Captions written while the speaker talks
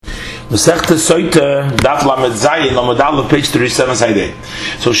Masechta Soita, Daf Lamed Zayin, Lamed Aleph, page 37, side 8.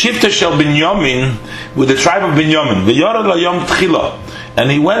 So Shifta Shel Binyamin, with the tribe of Binyamin, V'yorad Layom Tchila,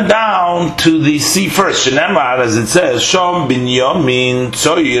 and he went down to the sea first. Shenemar, as it says, Shom Binyamin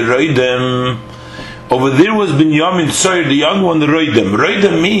Tzoy Roidem. Over there was Binyamin Tzoy, the young one, the Roidem.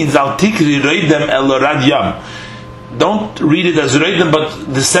 Roidem means Al Tikri Roidem El Rad Yam. Don't read it as Roidem, but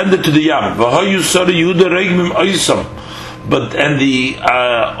descended to the Yam. V'hoyu Sori Yehuda Reigmim Oysam. But the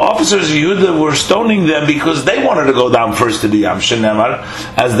officers of Yehuda were stoning them because they wanted to go down first to the Yam. Shenemar,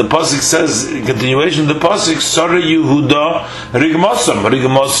 as the pasuk says, in continuation of the pasuk, Sori Yehuda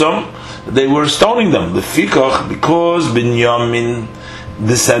Rigmosam, they were stoning them. The Fikach, because Binyamin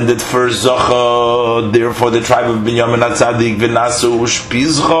descended first, Zocha, therefore the tribe of Binyamin Atzadik V'nasu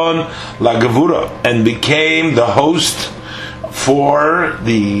Ushpizchon Lagavura, and became the host for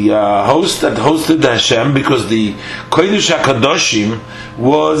the host that hosted Hashem, because the Kodesh HaKadoshim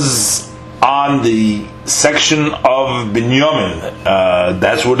was on the section of Binyamin.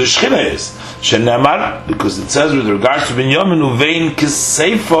 That's where the Shechina is. Shenemar, because it says with regards to Binyamin, Uvein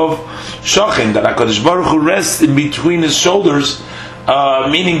Kisseifov Shochin, that HaKadosh Baruch Hu rests in between his shoulders,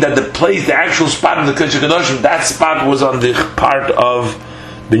 meaning that the place, the actual spot of the Kodesh HaKadoshim, that spot was on the part of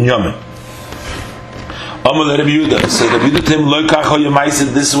Binyamin. So Rabbi Yehuda to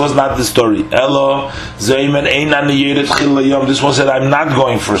him, this was not the story. This one said, I'm not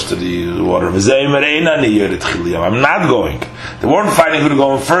going first to the water. I'm not going. They weren't fighting who to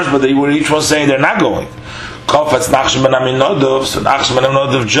go first, but they were each one saying they're not going. So Nachshon ben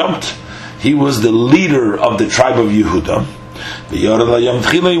Aminadab jumped. He was the leader of the tribe of Yehuda.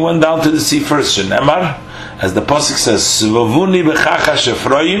 He went down to the sea first. As the pasuk says, "Svavuni b'chachash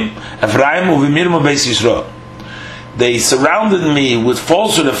Ephraim uvimirma beis Yisrael." They surrounded me with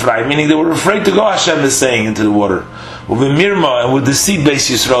falsehood, Ephraim, meaning they were afraid to go. Hashem is saying into the water, uvimirma, and with deceit beis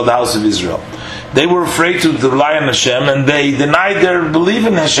Yisrael, the house of Israel. They were afraid to rely on Hashem, and they denied their belief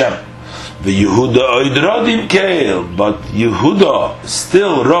in Hashem. The Yehuda oidrodim keil, but Yehuda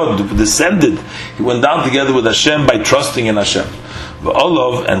still descended. He went down together with Hashem by trusting in Hashem.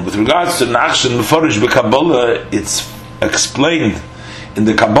 And with regards to Nachshon Meforish b'Kabbalah, it's explained in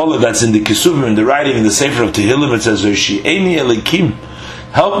the Kabbalah that's in the Kisuvim, in the writing in the Sefer of Tehillim. It says, "Eini Elikim,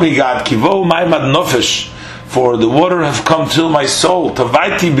 help me God, Kivo Maimad Nofesh, for the water have come till my soul.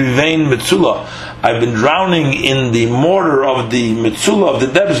 Tavaiti b'vein Metzula, I've been drowning in the mortar of the Metzula, of the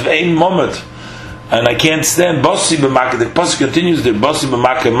depths of Ein Momet, and I can't stand." Bossi b'Makah. The pasuk continues there. Bossi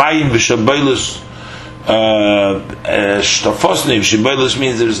b'Makah Mayim v'Shabeilus. Shiboilus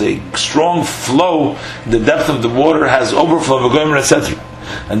means there's a strong flow, the depth of the water has overflow, etc.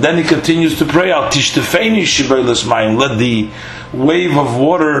 And then he continues to pray, Al tishtefeni shiboilus mayim, let the wave of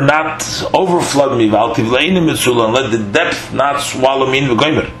water not overflood me, Al tivleini mitzula, and let the depth not swallow me in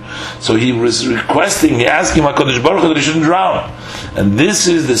v'gomer. So he was requesting, he asking HaKadosh Baruch Hu that he shouldn't drown. And this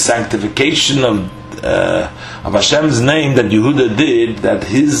is the sanctification of Hashem's name that Yehuda did, that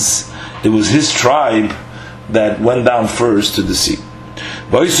it was his tribe that went down first to the sea.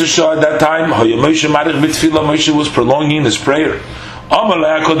 At that time, Moshe was prolonging his prayer.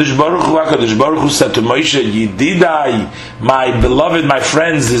 HaKadosh Baruch Hu said to Moshe, Yididai, my beloved, my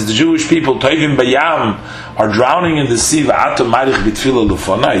friends, is the Jewish people, Toivim Bayam, are drowning in the sea,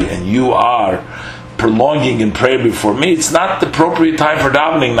 and you are prolonging in prayer before me. It's not the appropriate time for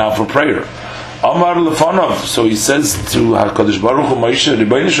davening now for prayer. Amar Lefanov. So he says to HaKadosh Baruch Hu, Moshe,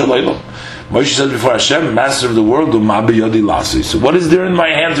 Ribono Shel Olam. Moshe says before Hashem, Master of the world, so what is there in my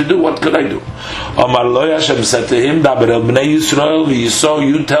hand to do? What could I do? Amar Lo, Hashem said to him, Daber el Bnei Yisrael,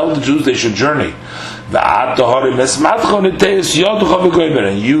 you tell the Jews they should journey.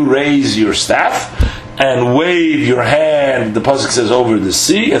 And you raise your staff and wave your hand, the pasuk says, over the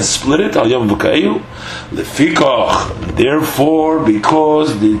sea and split it. Therefore,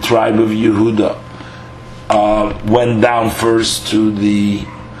 because the tribe of Yehuda went down first to the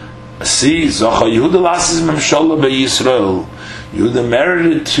sea, Yehuda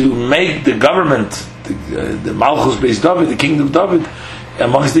merited to make the government, the Malchus based David, the kingdom of David,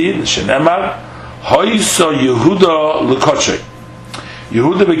 amongst the Yidden. Shenemar, Hoyso Yehuda Lekotche.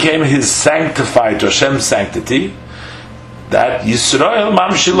 Yehuda became his sanctified, Hashem's sanctity, that Yisrael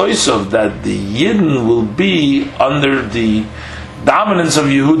Mamshiloisov, that the Yidden will be under the dominance of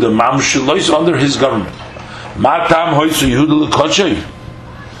Yehuda, Mamshiloisov, under his government. Matam Hoyso Yehuda Lekotche.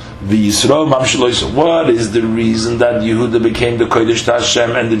 The Yisrael Mamshiloisov. What is the reason that Yehuda became the Kodesh to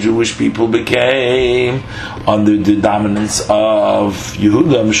Hashem and the Jewish people became under the dominance of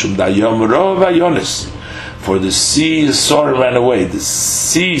Yehuda? Mishum Dayom Rov Ayonis. For the sea saw and ran away. The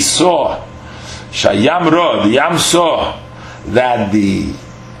sea saw, Shayam Ra, the Yam saw that the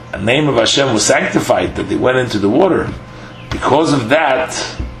a name of Hashem was sanctified, that they went into the water, because of that,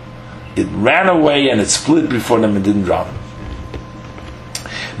 it ran away and it split before them and didn't drown them.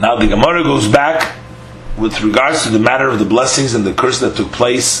 Now the Gemara goes back with regards to the matter of the blessings and the curse that took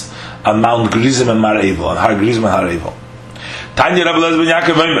place on Mount Gerizim and Mar Evel, on Har Gerizim and Har Evel. Tanya Rabbi Elazar ben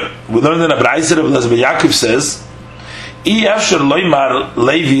Yaakov, we learned in a Braisa Rabbi Elazar ben Yaakov says,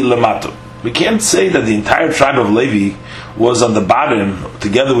 Levi lamato. We can't say that the entire tribe of Levi was on the bottom,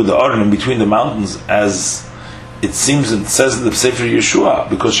 together with the Oren, between the mountains, as it seems it says in the Sefer Yeshua,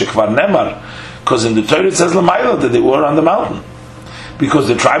 because Shekvar Nemar, because in the Torah it says Lamaila, that they were on the mountain. Because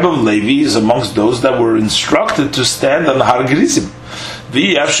the tribe of Levi is amongst those that were instructed to stand on the Har Gerizim.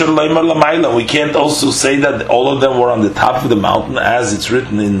 We can't also say that all of them were on the top of the mountain, as it's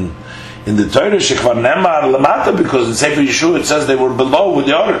written in the Torah, Shekvar Nemar Lamata, because in Sefer Yeshua it says they were below with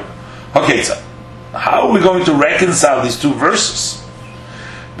the Oren. Okay, so how are we going to reconcile these two verses?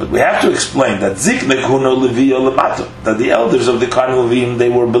 But we have to explain that that the elders of the Kohen Levim, they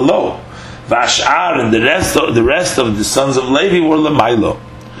were below. Vashar and the rest of the sons of Levi were Lamailo.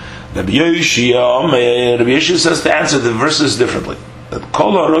 Rabbi Yeshua says to answer the verses differently. That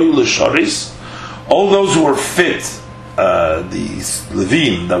all those who were fit, these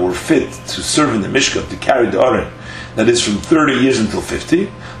Levim that were fit to serve in the Mishkan, to carry the Oren, that is from 30 years until 50,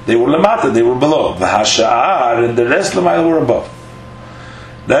 they were Lamata, they were below. V'hasha'ar, and the rest Lamaila were above.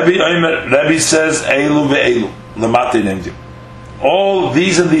 Rabbi says, Eilu ve'eilu, Lamata named him. All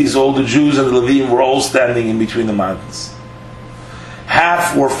these and these, all the Jews and the Levim were all standing in between the mountains.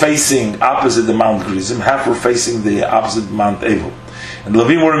 Half were facing opposite the Mount Gerizim, half were facing the opposite Mount Evel. And the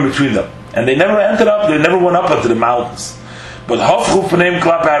Levim were in between them. And they never entered up, they never went up into the mountains. But Hofchu Paneim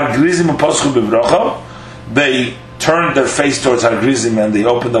Klap Har Gerizim and Poschu B'Bracha, they turned their face towards Har Gerizim and they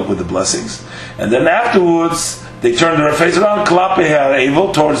opened up with the blessings. And then afterwards, they turned their face around Klap Har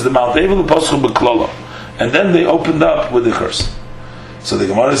Evel, towards the Mount Evel and Poschu B'Klolo. And then they opened up with the curse. So the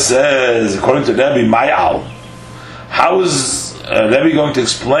Gemara says, according to Rebbe, Mayal, how is Rebbe going to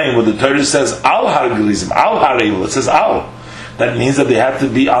explain what the Torah says, Al Har Gerizim, Al Har Evel? It says Al. That means that they had to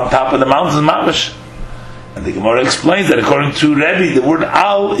be on top of the mountains of Mamash. And the Gemara explains that according to Rebbe, the word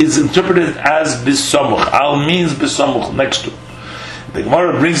Al is interpreted as Bisamuch. Al means Bisamuch, next to. The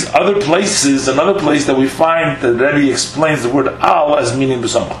Gemara brings other places, another place that we find that Rebbe explains the word Al as meaning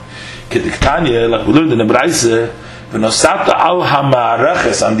Bisamuch. Kediktanya, like we learned in the Braisa, V'nosata al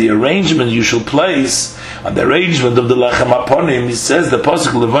ha'ma'areches, on the arrangement you shall place, on the arrangement of the lechem aponim, he says the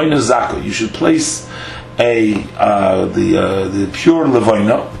pasuk levoino zako, you should place the pure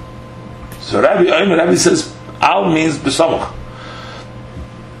levoino. So Rabbi says al means besamuch.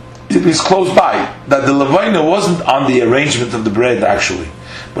 It means close by. That the levoino wasn't on the arrangement of the bread actually,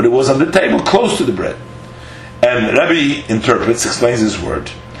 but it was on the table close to the bread. And Rabbi interprets, explains this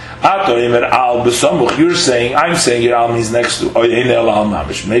word. You're saying, I'm saying your al means next to,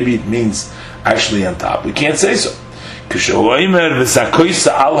 maybe it means actually on top. We can't say so. When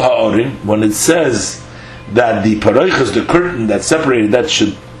it says that the paroichas, the curtain that separated, that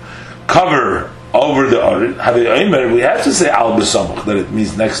should cover over the orin, we have to say al b'samuch, that it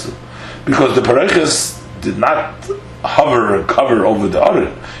means next to. Because the paroichas did not hover or cover over the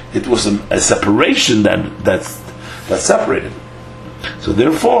orin. It was a separation that separated. So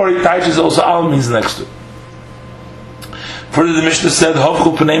therefore, it touches also al means next to. Further, the Mishnah said,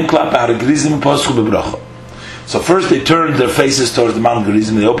 "Hovchu paneim klap har Gerizim poschu bebracha." So first, they turned their faces towards the Mount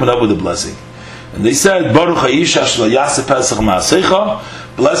Gerizim. They opened up with a blessing, and they said, "Baruch ha'ish asher lo yaseh pesach ma'asecha."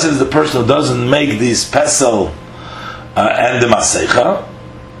 Blessed is the person who doesn't make these pesel and the masecha.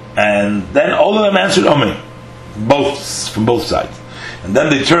 And then all of them answered Amen, from both sides. And then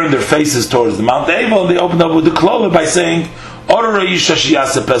they turned their faces towards the Mount Evel, and they opened up with the klola by saying,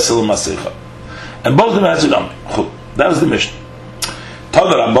 and both of them answered Amen. That was the mission.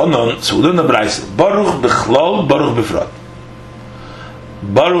 So we learn the Braisa. Baruch b'chlol, Baruch b'frat.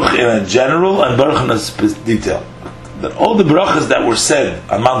 Baruch in a general and Baruch in a detail. That all the brachas that were said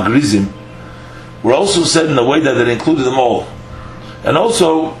on Mount Gerizim were also said in a way that it included them all, and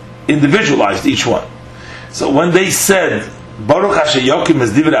also individualized each one. So when they said Baruch Hasher Yokim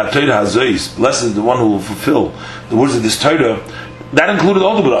es divrei HaTorah hazois, blessed is the one who will fulfill the words of this Torah, that included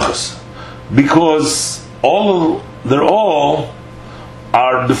all the brachas, because they're all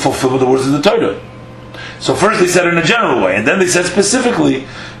are the fulfillment of the words of the Torah. So first they said in a general way, and then they said specifically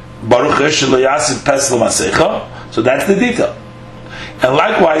Baruch Hasher lo yasid pesel masecha. So that's the detail. And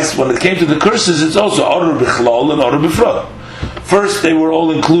likewise, when it came to the curses, it's also Orur b'chlol and Orur b'frod. First, they were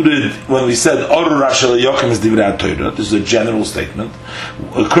all included when we said Orur Rashel Yokim is Divrei Torah. This is a general statement.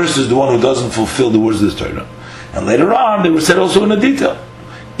 A curse is the one who doesn't fulfill the words of the Torah. And later on, they were said also in a detail.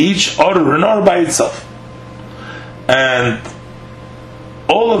 each order an order by itself. And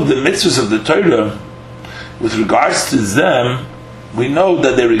all of the mitzvahs of the Torah, with regards to them, we know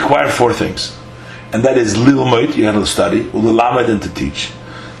that they require 4 things. And that is lilmoid, you have to study, ulalamed, and to teach.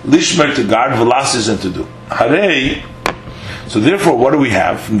 Lishmer, to guard, velasis, and to do. Harei. So therefore, what do we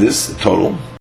have from this total?